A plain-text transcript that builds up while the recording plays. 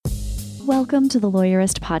Welcome to the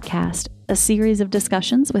Lawyerist Podcast, a series of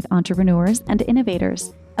discussions with entrepreneurs and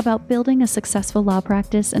innovators about building a successful law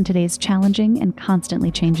practice in today's challenging and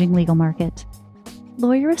constantly changing legal market.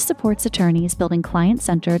 Lawyerist supports attorneys building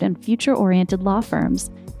client-centered and future-oriented law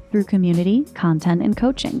firms through community, content, and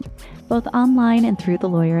coaching, both online and through the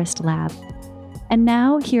Lawyerist Lab. And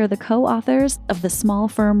now, here are the co-authors of the Small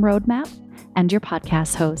Firm Roadmap and your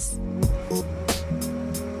podcast hosts.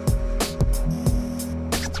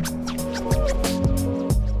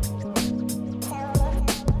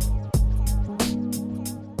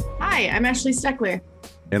 Hi, I'm Ashley Steckler.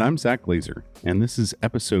 And I'm Zack Glaser, and this is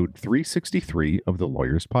episode 363 of the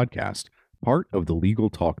Lawyerist Podcast, part of the Legal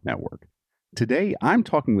Talk Network. Today, I'm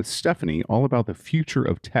talking with Stephanie all about the future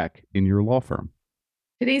of tech in your law firm.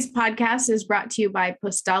 Today's podcast is brought to you by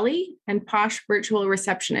Postali and Posh Virtual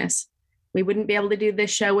Receptionists. We wouldn't be able to do this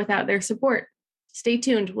show without their support. Stay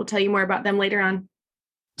tuned. We'll tell you more about them later on.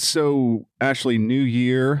 So, Ashley, new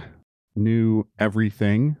year, new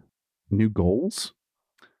everything, new goals.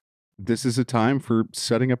 This is a time for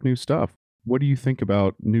setting up new stuff. What do you think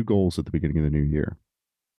about new goals at the beginning of the new year?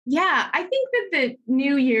 Yeah, I think that the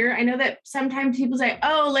new year, I know that sometimes people say,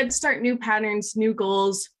 oh, let's start new patterns, new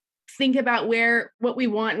goals, think about what we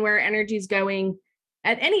want and where our energy is going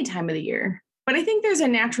at any time of the year. But I think there's a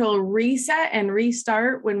natural reset and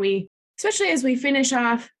restart when especially as we finish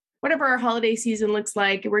off whatever our holiday season looks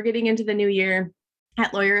like, we're getting into the new year.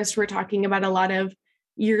 At Lawyerist, we're talking about a lot of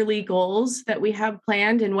yearly goals that we have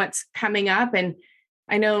planned and what's coming up. And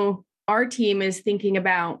I know our team is thinking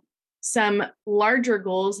about some larger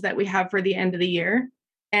goals that we have for the end of the year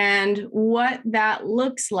and what that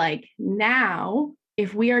looks like now.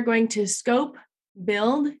 If we are going to scope,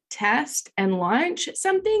 build, test, and launch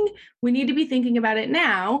something, we need to be thinking about it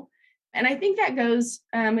now. And I think that goes,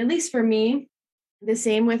 at least for me, the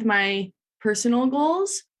same with my personal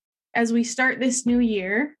goals. As we start this new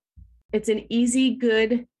year, it's an easy,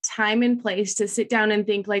 good time and place to sit down and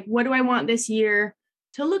think, like, what do I want this year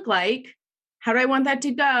to look like? How do I want that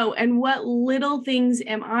to go? And what little things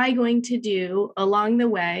am I going to do along the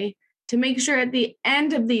way to make sure at the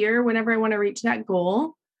end of the year, whenever I want to reach that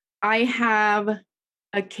goal, I have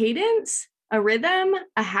a cadence, a rhythm,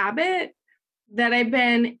 a habit that I've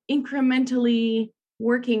been incrementally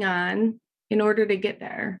working on in order to get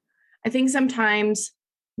there. I think sometimes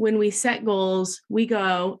when we set goals, we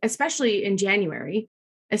go, especially in January,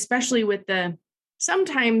 especially with the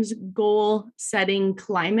sometimes goal setting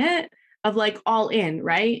climate of like all in,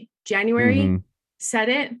 right? January, set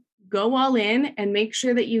it, go all in and make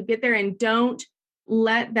sure that you get there and don't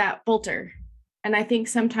let that falter. And I think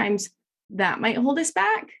sometimes that might hold us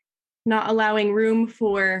back, not allowing room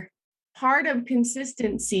for part of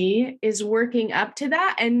consistency is working up to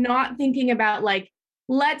that and not thinking about like,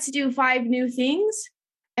 let's do 5 new things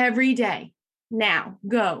every day. Now,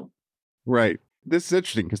 go. Right. This is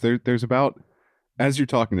interesting because there's about, as you're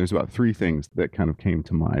talking, there's about 3 things that kind of came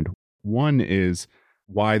to mind. One is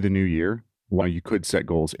why the new year, why you could set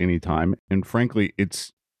goals anytime. And frankly,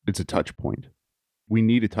 it's a touch point. We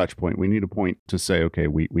need a touch point. We need a point to say, okay,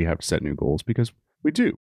 we have to set new goals because we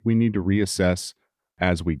do. We need to reassess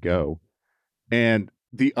as we go. And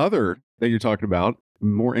the other that you're talking about,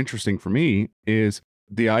 more interesting for me, is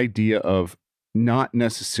the idea of not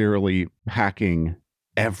necessarily packing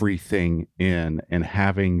everything in and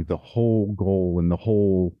having the whole goal and the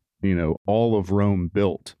whole, all of Rome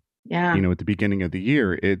built. Yeah. At the beginning of the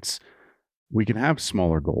year, we can have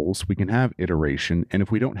smaller goals, we can have iteration. And if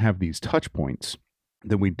we don't have these touch points,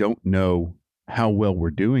 then we don't know how well we're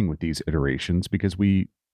doing with these iterations because we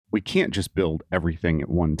can't just build everything at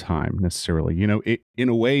one time necessarily. In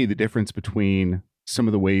a way, the difference between some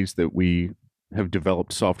of the ways that we have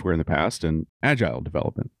developed software in the past and agile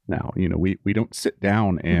development now, we don't sit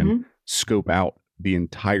down and scope out the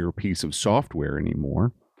entire piece of software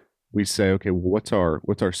anymore. We say, okay, well, what's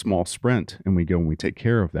our small sprint? And we go and we take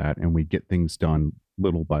care of that and we get things done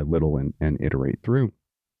little by little and iterate through.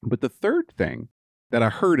 But the third thing that I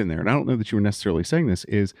heard in there, and I don't know that you were necessarily saying this,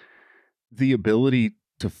 is the ability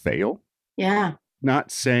to fail. Yeah.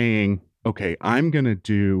 Not saying, okay, I'm going to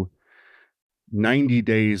do 90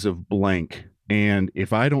 days of blank. And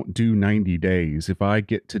if I don't do 90 days, if I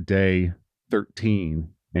get to day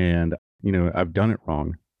 13 and, I've done it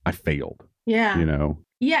wrong, I failed. Yeah.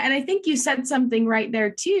 Yeah. And I think you said something right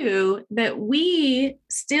there too, that we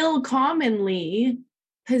still commonly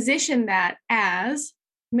position that as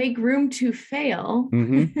make room to fail.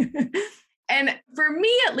 And for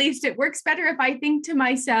me, at least, it works better if I think to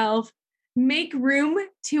myself, make room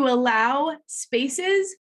to allow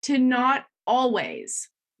spaces to not always,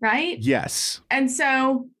 right? Yes. And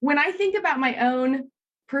so when I think about my own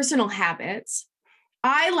personal habits,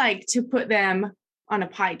 I like to put them on a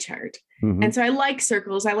pie chart. Mhm. And so I like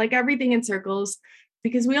circles. I like everything in circles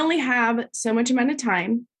because we only have so much amount of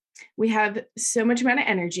time. We have so much amount of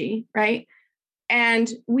energy, right? And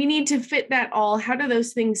we need to fit that all. How do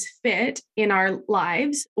those things fit in our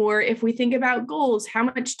lives? Or if we think about goals, how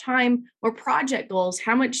much time, or project goals,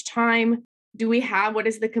 how much time do we have? What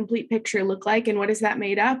does the complete picture look like? And what is that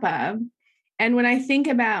made up of? And when I think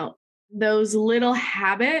about those little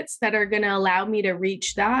habits that are going to allow me to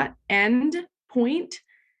reach that end point,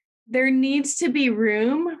 there needs to be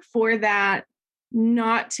room for that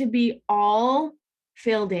not to be all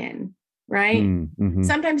filled in, right? Mm-hmm.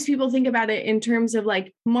 Sometimes people think about it in terms of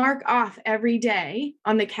like mark off every day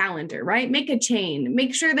on the calendar, right? Make a chain,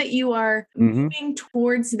 make sure that you are moving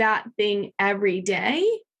towards that thing every day.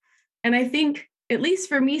 And I think, at least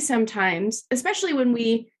for me, sometimes, especially when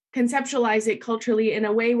we conceptualize it culturally in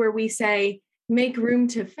a way where we say, make room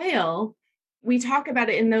to fail, we talk about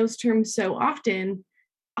it in those terms so often.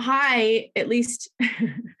 At least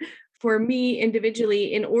for me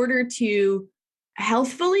individually, in order to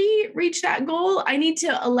healthfully reach that goal, I need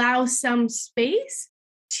to allow some space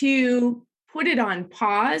to put it on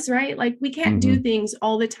pause, right? Like we can't do things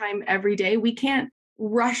all the time every day. We can't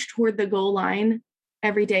rush toward the goal line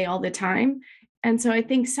every day all the time. And so I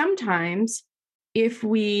think sometimes if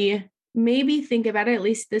we maybe think about it, at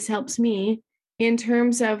least this helps me, in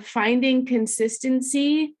terms of finding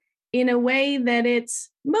consistency in a way that it's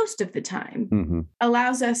most of the time,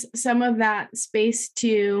 allows us some of that space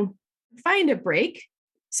to find a break.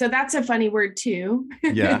 So that's a funny word too.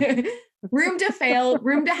 Yeah. Room to fail,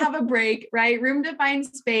 room to have a break, right? Room to find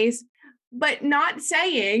space, but not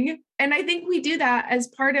saying, and I think we do that as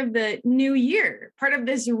part of the new year, part of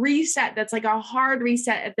this reset that's like a hard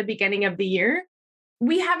reset at the beginning of the year.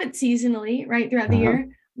 We have it seasonally, right, throughout the year,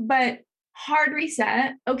 but hard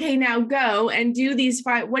reset. Okay, now go and do these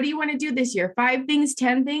 5. What do you want to do this year? 5 things,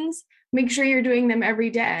 10 things? Make sure you're doing them every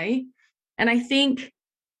day. And I think,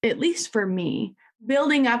 at least for me,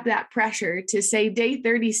 building up that pressure to say day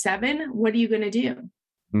 37, what are you going to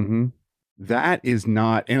do? That is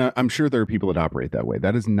not, and I'm sure there are people that operate that way.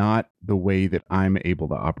 That is not the way that I'm able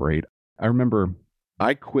to operate. I remember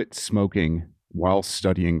I quit smoking while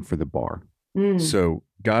studying for the bar. So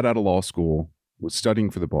got out of law school, was studying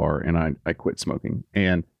for the bar, and I quit smoking.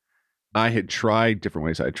 And I had tried different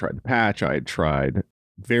ways. I had tried the patch. I had tried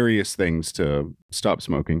various things to stop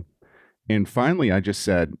smoking. And finally, I just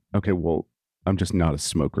said, okay, well, I'm just not a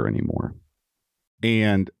smoker anymore.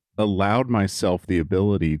 And allowed myself the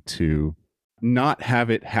ability to not have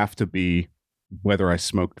it have to be whether I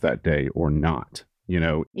smoked that day or not.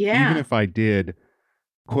 Even if I did,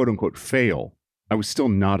 quote unquote, fail, I was still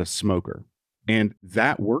not a smoker. And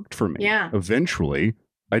that worked for me. Yeah. Eventually,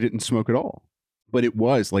 I didn't smoke at all. But it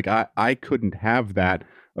was like I couldn't have that.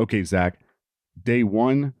 Okay, Zach, day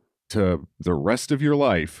 1 to the rest of your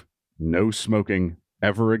life, no smoking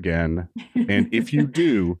ever again. And if you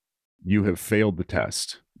do, you have failed the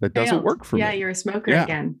test. That doesn't work for me. Yeah, you're a smoker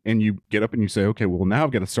again. And you get up and you say, okay, well, now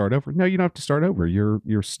I've got to start over. No, you don't have to start over.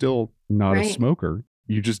 You're still not a smoker.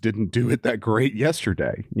 You just didn't do it that great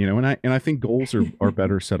yesterday, and I think goals are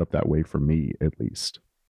better set up that way for me, at least.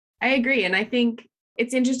 I agree. And I think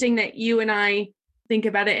it's interesting that you and I think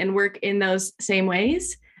about it and work in those same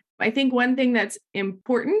ways. I think one thing that's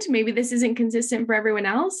important, maybe this isn't consistent for everyone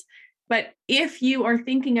else, but if you are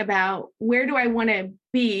thinking about where do I want to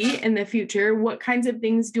be in the future, what kinds of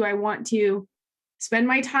things do I want to spend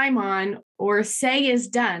my time on or say is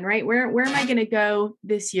done, right? Where am I going to go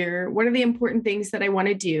this year? What are the important things that I want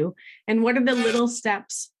to do? And what are the little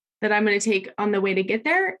steps that I'm going to take on the way to get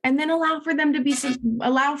there? And then allow for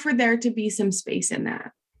there to be some space in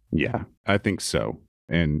that. Yeah, I think so.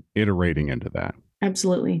 And iterating into that.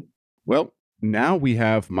 Absolutely. Well, now we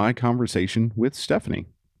have my conversation with Stephanie.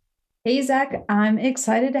 Hey, Zach, I'm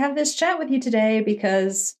excited to have this chat with you today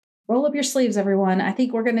because roll up your sleeves, everyone. I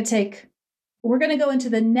think we're going to go into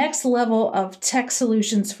the next level of tech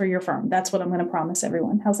solutions for your firm. That's what I'm going to promise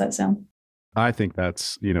everyone. How's that sound? I think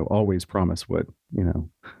that's, always promise what,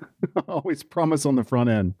 always promise on the front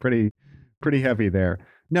end. Pretty heavy there.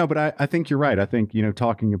 No, but I think you're right. I think,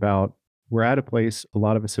 talking about we're at a place, a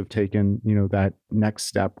lot of us have taken, that next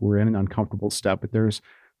step. We're in an uncomfortable step, but there's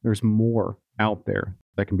more out there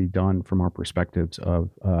that can be done from our perspectives of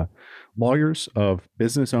lawyers, of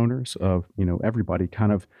business owners, of, everybody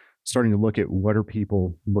kind of starting to look at what are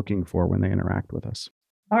people looking for when they interact with us.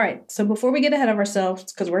 All right. So before we get ahead of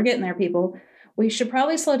ourselves, because we're getting there, people, we should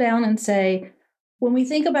probably slow down and say, when we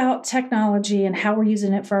think about technology and how we're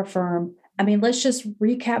using it for our firm, let's just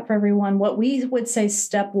recap for everyone what we would say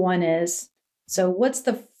step 1 is. So what's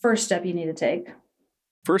the first step you need to take?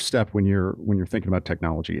 First step when you're thinking about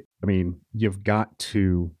technology, I mean, you've got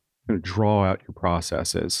to draw out your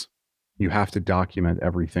processes. You have to document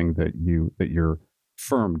everything that your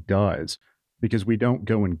firm does, because we don't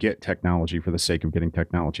go and get technology for the sake of getting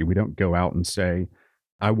technology. We don't go out and say,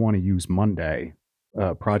 I want to use Monday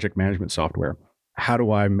project management software. How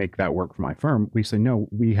do I make that work for my firm? We say, no,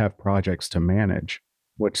 we have projects to manage.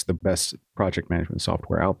 What's the best project management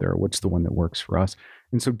software out there? What's the one that works for us?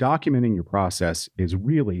 And so documenting your process is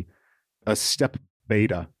really a step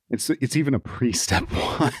beta. It's even a pre-step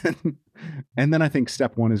one. And then I think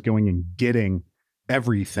step one is going and getting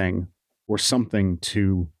everything or something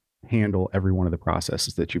to handle every one of the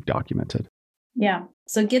processes that you've documented. Yeah.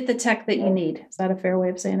 So get the tech that you need. Is that a fair way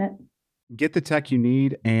of saying it? Get the tech you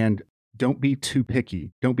need, and don't be too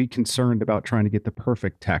picky. Don't be concerned about trying to get the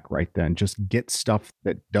perfect tech right then. Just get stuff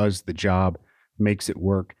that does the job, makes it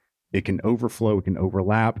work. It can overflow, it can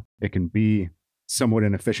overlap, it can be somewhat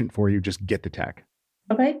inefficient for you. Just get the tech.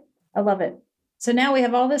 Okay. I love it. So now we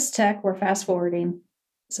have all this tech, we're fast forwarding.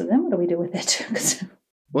 So then what do we do with it?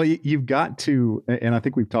 Well, you've got to, and I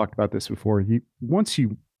think we've talked about this before, once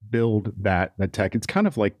you build that tech, it's kind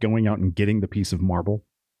of like going out and getting the piece of marble.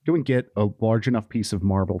 Go and get a large enough piece of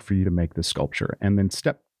marble for you to make the sculpture. And then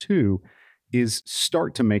step two is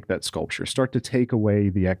start to make that sculpture. Start to take away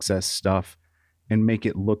the excess stuff and make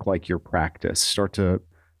it look like your practice. Start to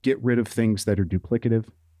get rid of things that are duplicative.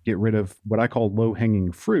 Get rid of what I call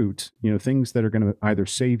low-hanging fruit, things that are going to either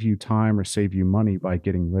save you time or save you money by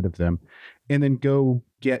getting rid of them. And then go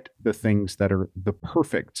get the things that are the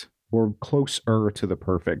perfect or closer to the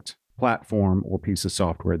perfect platform or piece of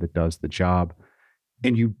software that does the job.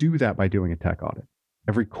 And you do that by doing a tech audit.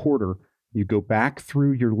 Every quarter, you go back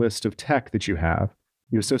through your list of tech that you have,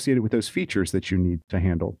 you associate it with those features that you need to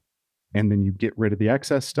handle. And then you get rid of the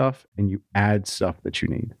excess stuff and you add stuff that you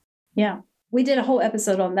need. Yeah. We did a whole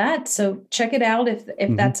episode on that. So check it out if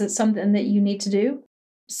that's something that you need to do.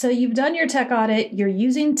 So you've done your tech audit, you're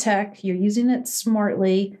using tech, you're using it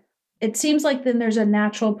smartly. It seems like then there's a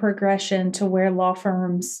natural progression to where law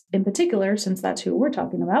firms in particular, since that's who we're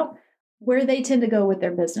talking about, where they tend to go with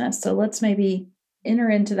their business. So let's maybe enter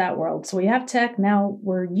into that world. So we have tech, now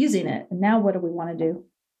we're using it. And now what do we want to do?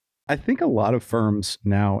 I think a lot of firms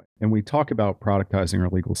now, and we talk about productizing our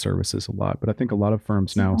legal services a lot, but I think a lot of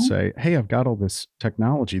firms now say, hey, I've got all this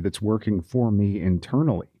technology that's working for me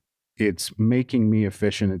internally. It's making me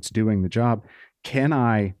efficient. It's doing the job. Can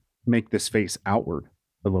I make this face outward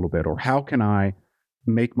a little bit? Or how can I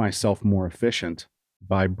make myself more efficient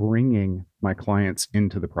by bringing my clients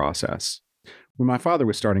into the process? When my father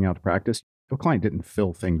was starting out to practice, the client didn't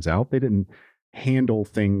fill things out. They didn't handle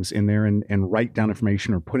things in there and write down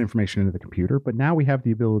information or put information into the computer. But now we have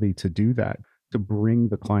the ability to do that, to bring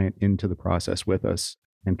the client into the process with us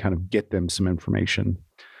and kind of get them some information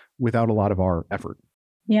without a lot of our effort.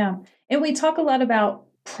 Yeah. And we talk a lot about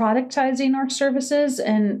productizing our services.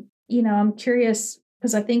 And, I'm curious,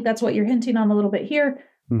 because I think that's what you're hinting on a little bit here.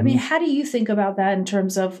 Mm-hmm. I mean, how do you think about that in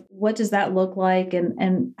terms of what does that look like?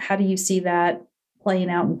 And how do you see that playing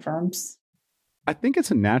out in firms? I think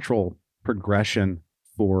it's a natural progression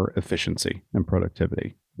for efficiency and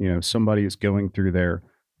productivity. Somebody is going through their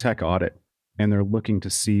tech audit and they're looking to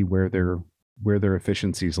see where their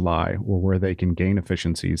efficiencies lie or where they can gain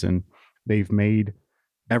efficiencies. And they've made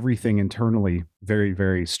everything internally very,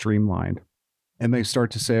 very streamlined. And they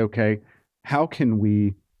start to say, okay, how can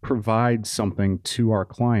we provide something to our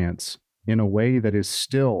clients in a way that is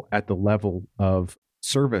still at the level of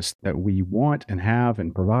service that we want and have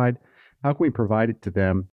and provide? How can we provide it to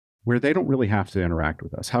them where they don't really have to interact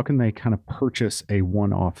with us? How can they kind of purchase a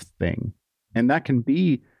one-off thing? And that can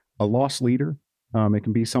be a loss leader. It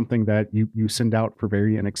can be something that you send out for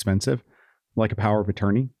very inexpensive, like a power of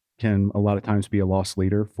attorney can a lot of times be a loss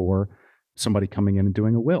leader for somebody coming in and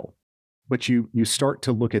doing a will. But you start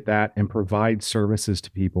to look at that and provide services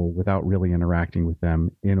to people without really interacting with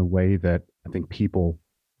them in a way that I think people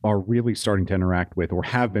are really starting to interact with or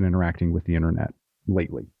have been interacting with the internet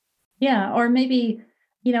lately. Yeah, or maybe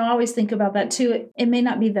I always think about that too. It may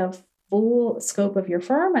not be the full scope of your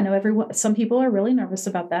firm. I know some people are really nervous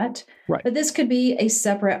about that. Right. But this could be a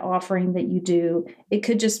separate offering that you do. It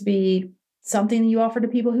could just be something that you offer to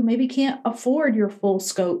people who maybe can't afford your full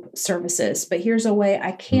scope services. But here's a way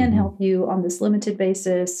I can help you on this limited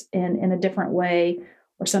basis and in a different way,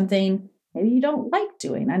 or something maybe you don't like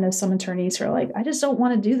doing. I know some attorneys who are like, I just don't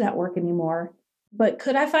want to do that work anymore. But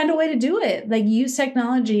could I find a way to do it? Like use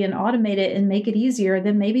technology and automate it and make it easier,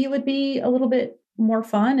 then maybe it would be a little bit more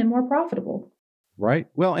fun and more profitable. Right.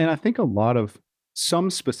 Well, and I think a lot of Some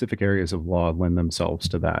specific areas of law lend themselves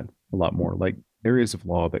to that a lot more, like areas of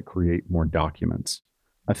law that create more documents.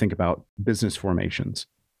 I think about business formations.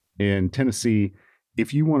 In Tennessee,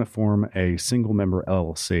 if you want to form a single member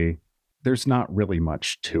LLC, there's not really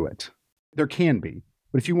much to it. There can be,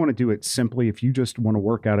 but if you want to do it simply, if you just want to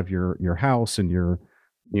work out of your house and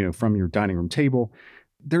from your dining room table,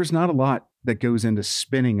 there's not a lot that goes into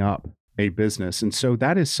spinning up a business. And so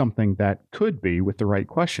that is something that could be, with the right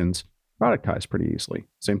questions, productized pretty easily.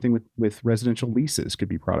 Same thing with residential leases could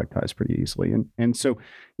be productized pretty easily. And so,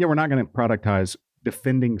 yeah, we're not going to productize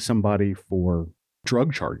defending somebody for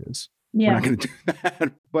drug charges. Yeah. We're not going to do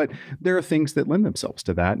that. But there are things that lend themselves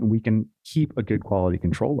to that, and we can keep a good quality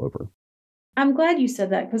control over. I'm glad you said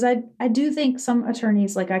that, because I do think some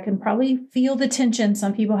attorneys, like, I can probably feel the tension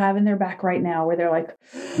some people have in their back right now where they're like,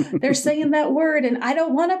 they're saying that word and I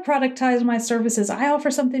don't want to productize my services. I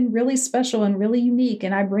offer something really special and really unique,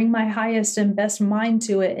 and I bring my highest and best mind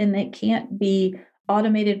to it, and it can't be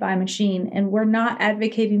automated by a machine. And we're not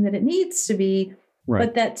advocating that it needs to be, right,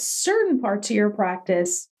 but that certain parts of your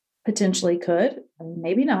practice potentially could. I mean,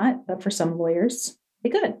 maybe not, but for some lawyers, it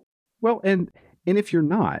could. Well, and if you're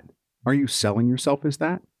not, are you selling yourself as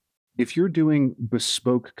that? If you're doing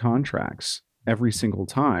bespoke contracts every single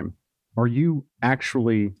time, are you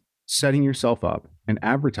actually setting yourself up and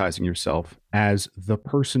advertising yourself as the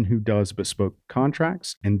person who does bespoke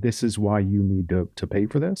contracts, and this is why you need to pay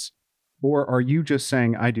for this? Or are you just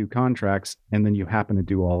saying, I do contracts, and then you happen to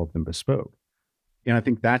do all of them bespoke? And I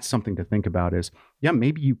think that's something to think about is, yeah,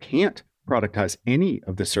 maybe you can't productize any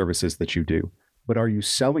of the services that you do, but are you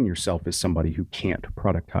selling yourself as somebody who can't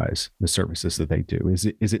productize the services that they do?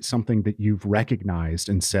 Is it something that you've recognized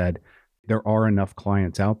and said, there are enough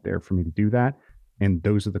clients out there for me to do that, and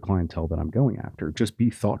those are the clientele that I'm going after? Just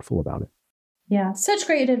be thoughtful about it. Yeah, such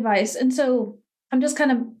great advice. And so I'm just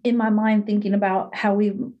kind of in my mind thinking about how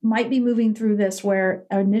we might be moving through this, where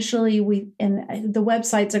initially and the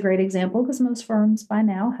website's a great example because most firms by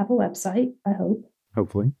now have a website, I hope.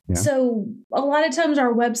 Hopefully. Yeah. So a lot of times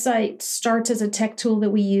our website starts as a tech tool that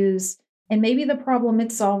we use, and maybe the problem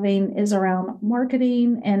it's solving is around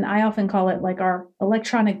marketing. And I often call it like our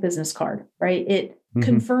electronic business card, right? It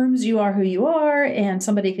confirms you are who you are, and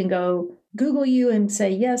somebody can go Google you and say,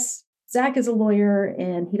 yes, Zack is a lawyer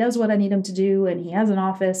and he does what I need him to do, and he has an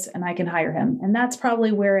office and I can hire him. And that's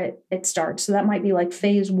probably where it starts. So that might be like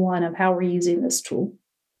phase one of how we're using this tool.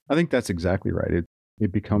 I think that's exactly right.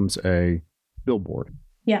 It becomes a billboard.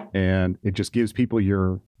 Yeah. And it just gives people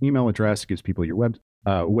your email address, gives people your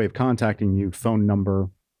way of contacting you, phone number,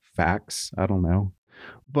 fax, I don't know.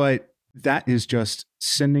 But that is just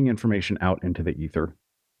sending information out into the ether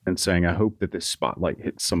and saying, I hope that this spotlight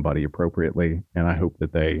hits somebody appropriately, and I hope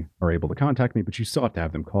that they are able to contact me. But you still have to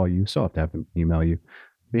have them call you, you still have to have them email you.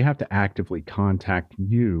 They have to actively contact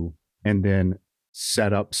you and then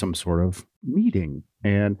set up some sort of meeting,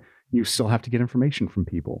 and you still have to get information from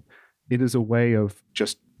people. It is a way of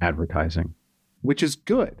just advertising, which is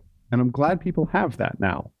good. And I'm glad people have that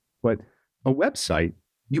now. But a website,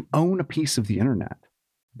 you own a piece of the internet.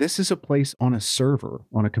 This is a place on a server,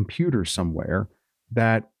 on a computer somewhere,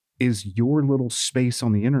 that is your little space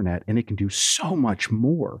on the internet. And it can do so much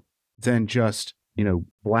more than just,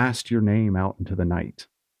 blast your name out into the night.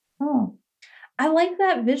 Oh, I like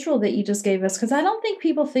that visual that you just gave us, because I don't think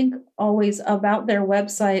people think always about their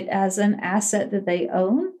website as an asset that they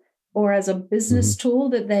own, or as a business tool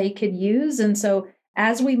that they could use. And so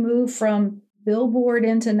as we move from billboard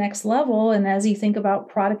into next level, and as you think about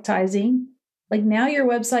productizing, like now your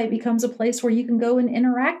website becomes a place where you can go and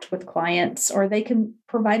interact with clients, or they can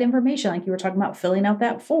provide information. Like you were talking about filling out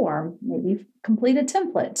that form, maybe complete a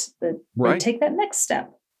template that right. They take that next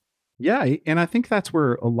step. Yeah. And I think that's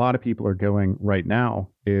where a lot of people are going right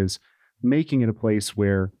now, is making it a place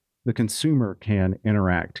where the consumer can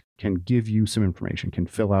interact, can give you some information, can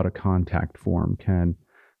fill out a contact form, can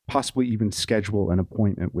possibly even schedule an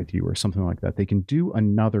appointment with you or something like that. They can do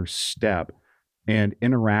another step and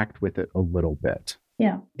interact with it a little bit.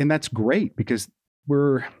 Yeah. And that's great because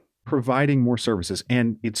we're providing more services,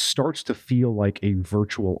 and it starts to feel like a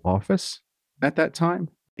virtual office at that time.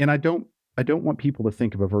 And I don't want people to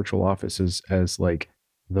think of a virtual office as like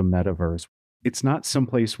the metaverse. It's not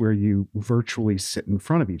someplace where you virtually sit in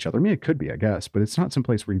front of each other. I mean, it could be, I guess, but it's not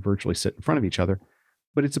someplace where you virtually sit in front of each other,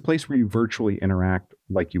 but it's a place where you virtually interact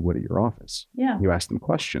like you would at your office. Yeah. You ask them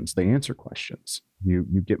questions, they answer questions, you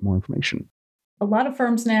get more information. A lot of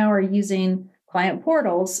firms now are using client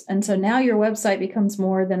portals. And so now your website becomes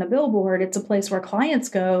more than a billboard. It's a place where clients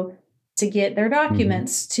go to get their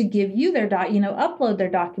documents, to give you their upload their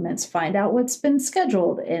documents, find out what's been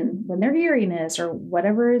scheduled and when their hearing is or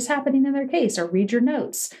whatever is happening in their case, or read your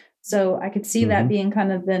notes. So I could see that being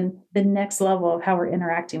kind of then the next level of how we're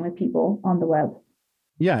interacting with people on the web.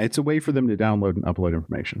 Yeah, it's a way for them to download and upload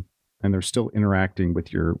information. And they're still interacting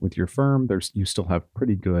with your firm. You still have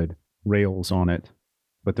pretty good rails on it,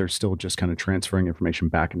 but they're still just kind of transferring information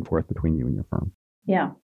back and forth between you and your firm.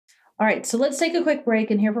 Yeah. All right. So let's take a quick break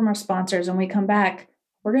and hear from our sponsors. And when we come back,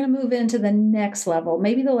 we're going to move into the next level.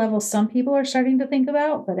 Maybe the level some people are starting to think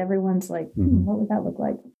about, but everyone's like, what would that look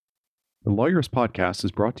like? The Lawyerist Podcast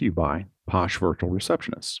is brought to you by Posh Virtual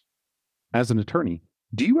Receptionists. As an attorney,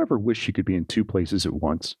 do you ever wish you could be in two places at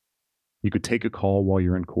once? You could take a call while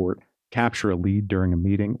you're in court, capture a lead during a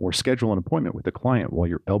meeting, or schedule an appointment with a client while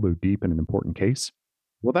you're elbow deep in an important case?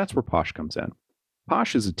 Well, that's where Posh comes in.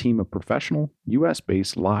 Posh is a team of professional,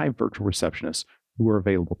 US-based live virtual receptionists who are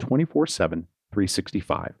available 24/7,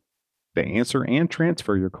 365. They answer and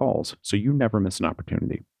transfer your calls, so you never miss an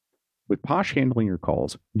opportunity. With Posh handling your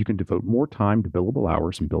calls, you can devote more time to billable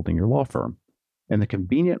hours in building your law firm. And the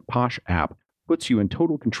convenient Posh app puts you in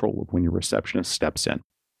total control of when your receptionist steps in.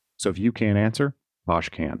 So if you can't answer, Posh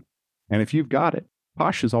can. And if you've got it,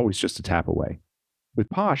 Posh is always just a tap away. With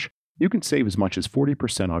Posh, you can save as much as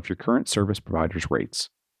 40% off your current service provider's rates.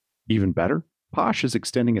 Even better, Posh is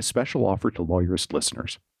extending a special offer to Lawyerist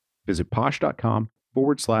listeners. Visit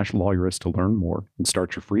posh.com/lawyerist to learn more and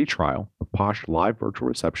start your free trial of Posh Live Virtual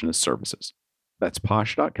Receptionist services. That's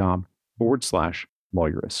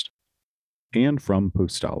posh.com/lawyerist. And from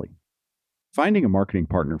Postali. Finding a marketing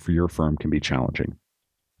partner for your firm can be challenging.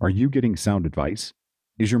 Are you getting sound advice?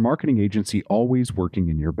 Is your marketing agency always working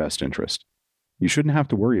in your best interest? You shouldn't have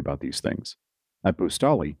to worry about these things. At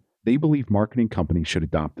Postali, they believe marketing companies should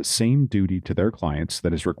adopt the same duty to their clients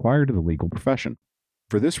that is required of the legal profession.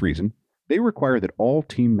 For this reason, they require that all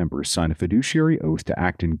team members sign a fiduciary oath to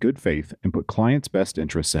act in good faith and put clients' best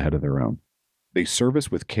interests ahead of their own. They service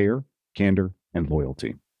with care, candor, and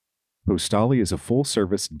loyalty. Postali is a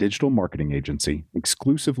full-service digital marketing agency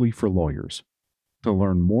exclusively for lawyers. To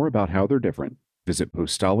learn more about how they're different, visit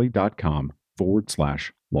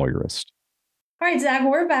postali.com/lawyerist. All right, Zach,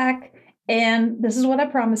 we're back. And this is what I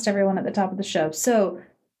promised everyone at the top of the show. So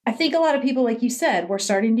I think a lot of people, like you said, we're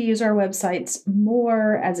starting to use our websites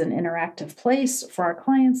more as an interactive place for our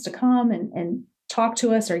clients to come and talk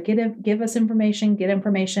to us or give us information, get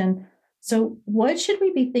information. So what should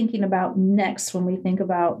we be thinking about next when we think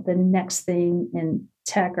about the next thing in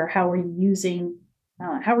tech, or how we're using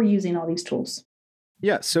all these tools?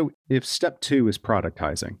 Yeah, so if step 2 is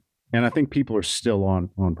productizing, and I think people are still on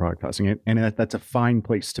productizing it, and that's a fine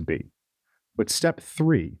place to be. But step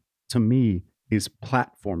 3, to me, is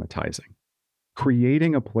platformatizing,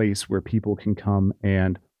 creating a place where people can come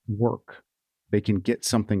and work. They can get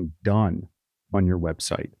something done on your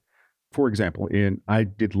website. For example, I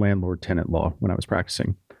did landlord-tenant law when I was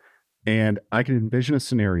practicing, and I can envision a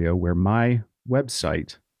scenario where my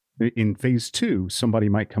website, in phase 2, somebody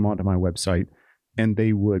might come onto my website and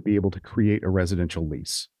they would be able to create a residential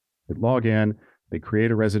lease. They log in, they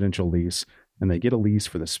create a residential lease, and they get a lease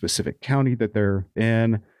for the specific county that they're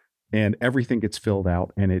in, and everything gets filled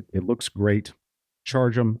out, and it looks great.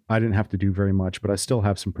 Charge them. I didn't have to do very much, but I still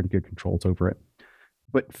have some pretty good controls over it.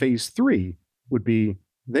 But phase 3 would be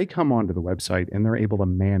they come onto the website and they're able to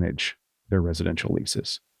manage their residential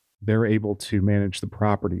leases. They're able to manage the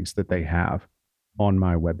properties that they have on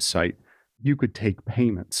my website. You could take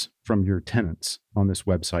payments from your tenants on this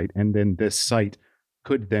website, and then this site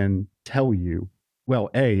could then tell you, well,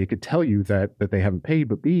 A, it could tell you that they haven't paid,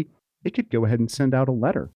 but B, it could go ahead and send out a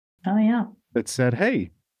letter. Oh, yeah. That said,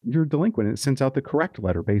 hey, you're delinquent. And it sends out the correct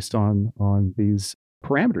letter based on these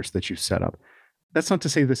parameters that you set up. That's not to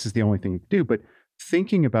say this is the only thing you can do, but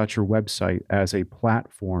thinking about your website as a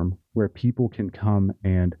platform where people can come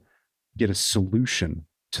and get a solution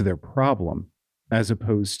to their problem as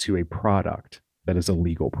opposed to a product that is a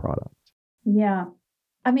legal product. Yeah.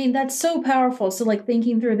 I mean, that's so powerful. So like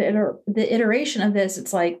thinking through the iteration of this,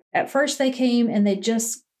 it's like at first they came and they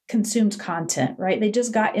just consumed content, right? They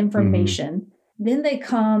just got information. Mm-hmm. Then they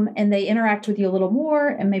come and they interact with you a little more,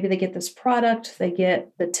 and maybe they get this product, they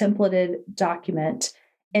get the templated document.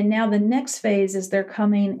 And now the next phase is they're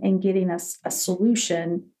coming and getting us a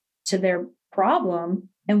solution to their problem.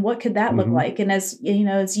 And what could that look like? And as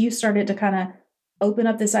you started to kind of open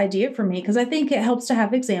up this idea for me, because I think it helps to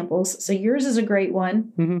have examples. So yours is a great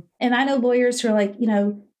one. Mm-hmm. And I know lawyers who are like,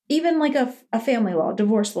 even like a family law,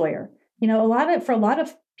 divorce lawyer, for a lot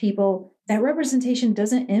of people, that representation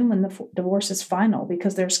doesn't end when the divorce is final,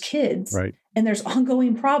 because there's kids, right, and there's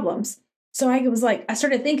ongoing problems. So I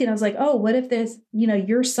started thinking, I was like, oh, what if this,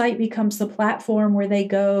 your site becomes the platform where they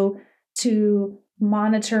go to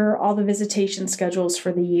monitor all the visitation schedules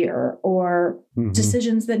for the year, or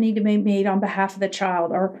decisions that need to be made on behalf of the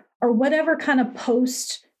child, or whatever kind of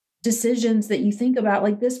post decisions that you think about.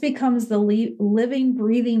 Like, this becomes the living,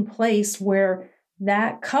 breathing place where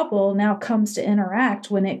that couple now comes to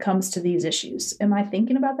interact when it comes to these issues. Am I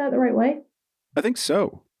thinking about that the right way? I think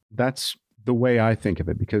so. That's the way I think of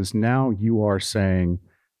it, because now you are saying,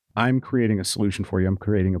 I'm creating a solution for you. I'm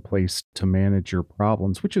creating a place to manage your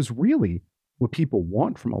problems, which is really what people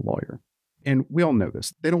want from a lawyer. And we all know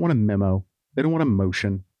this. They don't want a memo. They don't want a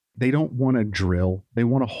motion. They don't want a drill. They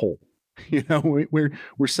want a hole.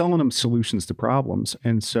 We're selling them solutions to problems.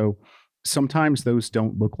 And so sometimes those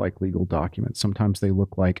don't look like legal documents. Sometimes they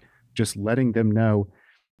look like just letting them know,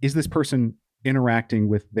 is this person interacting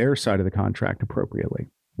with their side of the contract appropriately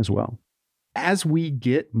as well? As we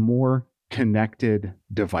get more connected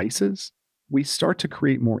devices, we start to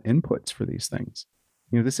create more inputs for these things.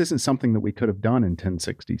 This isn't something that we could have done in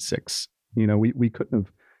 1066. We couldn't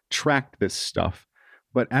have tracked this stuff.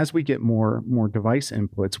 But as we get more device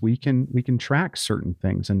inputs, we can track certain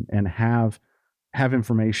things and have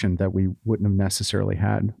information that we wouldn't have necessarily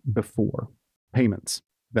had before. Payments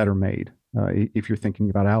that are made. If you're thinking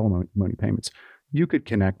about alimony payments, you could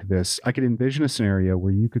connect this. I could envision a scenario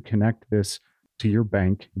where you could connect this to your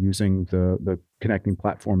bank using the connecting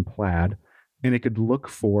platform Plaid, and it could look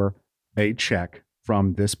for a check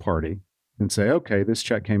from this party and say, okay, this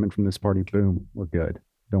check came in from this party. Boom, we're good.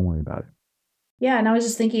 Don't worry about it. Yeah. And I was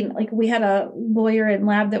just thinking, like, we had a lawyer in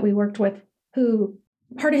lab that we worked with who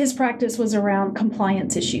part of his practice was around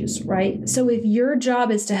compliance issues, right? So if your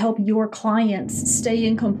job is to help your clients stay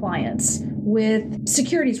in compliance with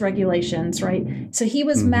securities regulations, right? So he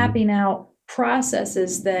was mapping out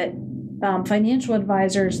processes that financial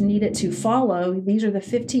advisors needed to follow. These are the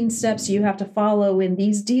 15 steps you have to follow in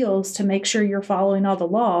these deals to make sure you're following all the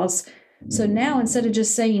laws. So now, instead of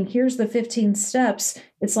just saying, here's the 15 steps,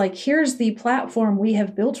 it's like, here's the platform we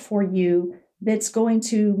have built for you that's going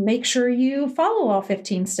to make sure you follow all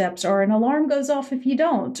 15 steps, or an alarm goes off if you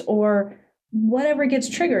don't, or whatever gets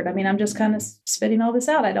triggered. I mean, I'm just kind of spitting all this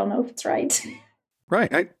out. I don't know if it's right.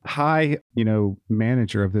 Right. Hi,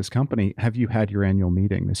 manager of this company, have you had your annual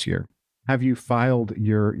meeting this year? Have you filed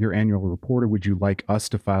your annual report, or would you like us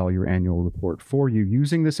to file your annual report for you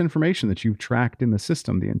using this information that you've tracked in the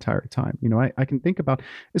system the entire time? I can think about,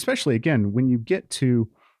 especially again, when you get to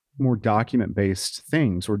more document-based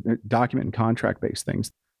things, or document and contract-based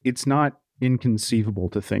things, it's not inconceivable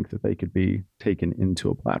to think that they could be taken into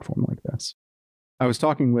a platform like this. I was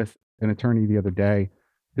talking with an attorney the other day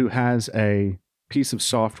who has a piece of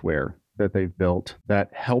software that they've built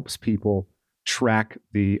that helps people track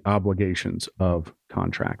the obligations of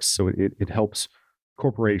contracts. So it helps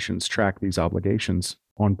corporations track these obligations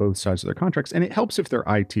on both sides of their contracts. And it helps if they're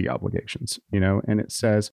IT obligations, and it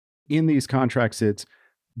says in these contracts, it's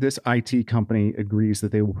this IT company agrees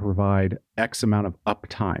that they will provide X amount of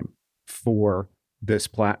uptime for this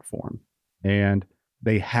platform. And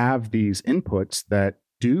they have these inputs that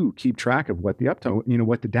do keep track of what the uptime,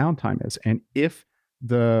 what the downtime is. And if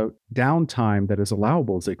the downtime that is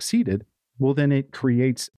allowable is exceeded, well, then it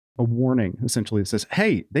creates a warning, essentially, that says,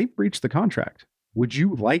 hey, they've breached the contract. Would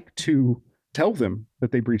you like to tell them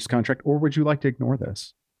that they breached the contract, or would you like to ignore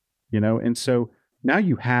this? And so now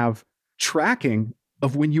you have tracking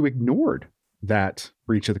of when you ignored that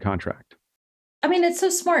breach of the contract. I mean, it's so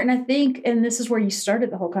smart. And I think, and this is where you started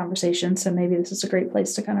the whole conversation, so maybe this is a great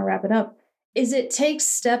place to kind of wrap it up, is it takes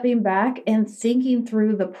stepping back and thinking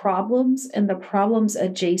through the problems and the problems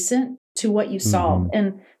adjacent to what you solve.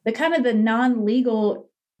 And the kind of the non-legal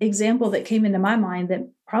example that came into my mind that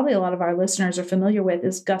probably a lot of our listeners are familiar with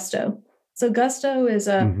is Gusto. So Gusto is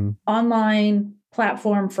a online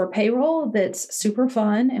platform for payroll that's super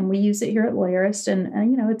fun, and we use it here at Lawyerist.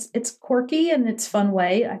 And it's quirky and it's fun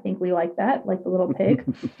way. I think we like that, like the little pig.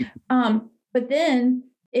 But then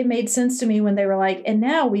it made sense to me when they were like, and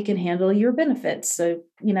now we can handle your benefits. So,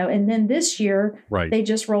 and then this year, they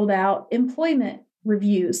just rolled out employment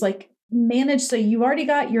reviews, like managed. So you already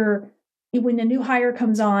got when a new hire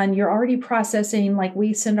comes on, you're already processing, like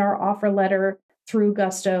we send our offer letter through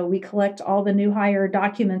Gusto. We collect all the new hire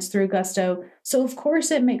documents through Gusto. So of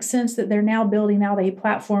course it makes sense that they're now building out a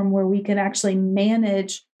platform where we can actually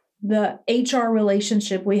manage the HR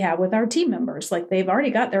relationship we have with our team members. Like they've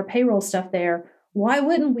already got their payroll stuff there. Why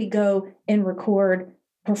wouldn't we go and record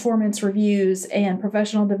performance reviews and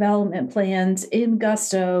professional development plans in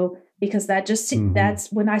Gusto? Because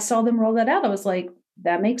that's when I saw them roll that out, I was like,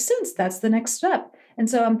 that makes sense. That's the next step. And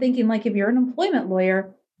so I'm thinking, like, if you're an employment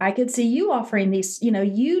lawyer, I could see you offering these,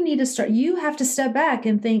 you have to step back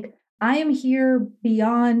and think, I am here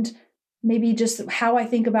beyond maybe just how I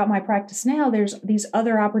think about my practice now. There's these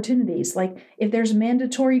other opportunities. Like if there's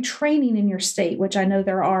mandatory training in your state, which I know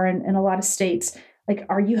there are in a lot of states, like,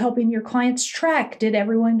 are you helping your clients track? Did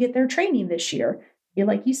everyone get their training this year?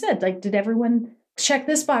 Like you said, like, did everyone check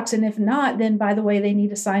this box? And if not, then by the way, they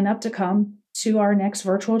need to sign up to come to our next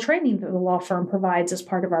virtual training that the law firm provides as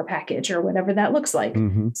part of our package or whatever that looks like.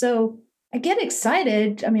 Mm-hmm. So I get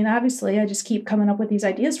excited. I mean, obviously, I just keep coming up with these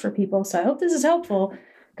ideas for people. So I hope this is helpful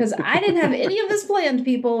because I didn't have any of this planned,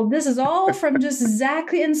 people. This is all from just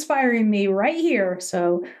Zack inspiring me right here.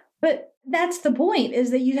 So, but that's the point,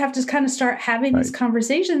 is that you have to kind of start having these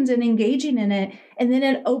conversations and engaging in it. And then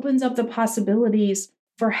it opens up the possibilities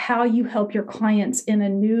for how you help your clients in a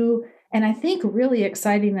new, and I think really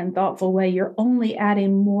exciting and thoughtful way. You're only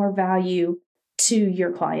adding more value to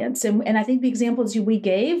your clients. And I think the examples we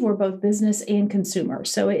gave were both business and consumer.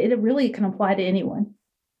 So it really can apply to anyone.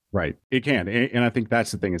 Right. It can. And I think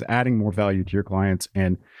that's the thing, is adding more value to your clients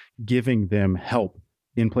and giving them help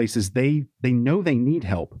in places they know they need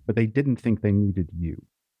help, but they didn't think they needed you.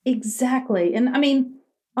 Exactly. And I mean,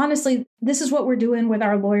 honestly, this is what we're doing with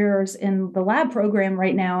our lawyers in the lab program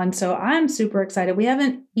right now. And so I'm super excited. We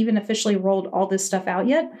haven't even officially rolled all this stuff out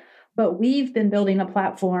yet, but we've been building a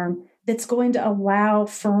platform that's going to allow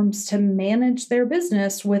firms to manage their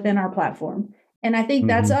business within our platform. And I think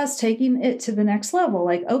that's us taking it to the next level.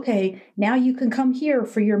 Like, okay, now you can come here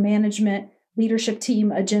for your management leadership team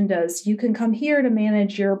agendas. You can come here to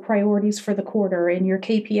manage your priorities for the quarter and your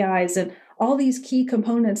KPIs and all these key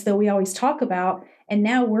components that we always talk about. And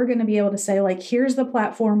now we're going to be able to say, like, here's the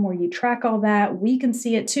platform where you track all that. We can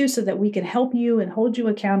see it too, so that we can help you and hold you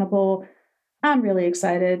accountable. I'm really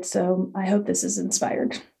excited. So I hope this has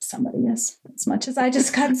inspired somebody as much as I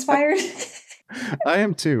just got inspired. I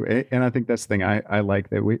am too. And I think that's the thing. I like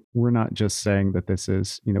that we're not just saying that this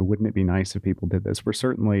is, wouldn't it be nice if people did this? We're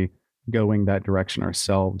certainly going that direction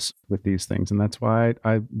ourselves with these things. And that's why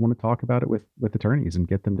I want to talk about it with attorneys and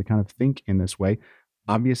get them to kind of think in this way.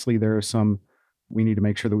 Obviously, there are we need to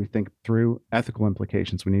make sure that we think through ethical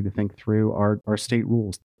implications. We need to think through our state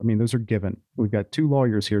rules. I mean, those are given. We've got two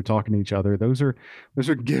lawyers here talking to each other. Those are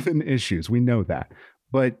given issues. We know that.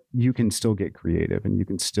 But you can still get creative and you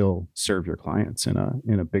can still serve your clients in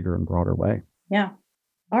a bigger and broader way. Yeah.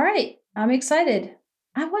 All right. I'm excited.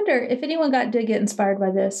 I wonder if anyone did get inspired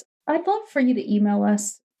by this. I'd love for you to email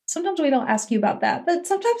us. Sometimes we don't ask you about that, but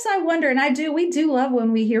sometimes I wonder, and we do love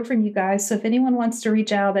when we hear from you guys. So if anyone wants to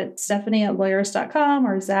reach out at Stephanie@lawyerist.com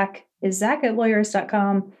or Zack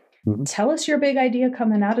 @lawyerist.com, tell us your big idea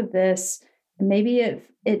coming out of this. And maybe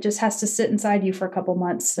it just has to sit inside you for a couple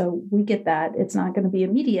months. So we get that. It's not going to be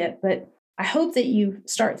immediate, but I hope that you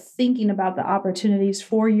start thinking about the opportunities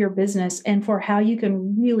for your business and for how you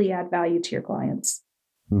can really add value to your clients.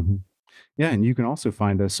 Mm-hmm. Yeah, and you can also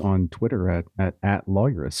find us on Twitter at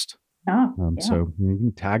 @lawyerist. Yeah. So you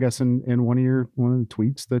can tag us in one of the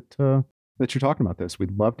tweets that you're talking about this.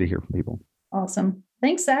 We'd love to hear from people. Awesome.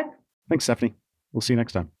 Thanks, Zack. Thanks, Stephanie. We'll see you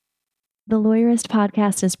next time. The Lawyerist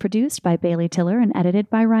podcast is produced by Bailey Tiller and edited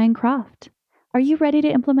by Ryan Croft. Are you ready to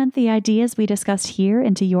implement the ideas we discussed here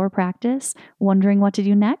into your practice? Wondering what to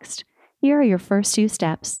do next? Here are your first 2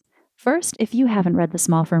 steps. First, if you haven't read the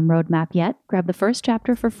Small Firm Roadmap yet, grab the first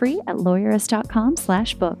chapter for free at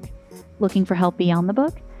lawyerist.com/book. Looking for help beyond the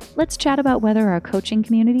book? Let's chat about whether our coaching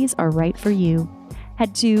communities are right for you.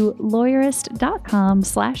 Head to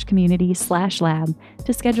lawyerist.com/community/lab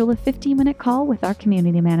to schedule a 15-minute call with our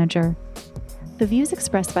community manager. The views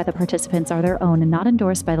expressed by the participants are their own and not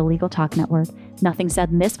endorsed by the Legal Talk Network. Nothing said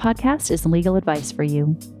in this podcast is legal advice for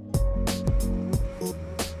you.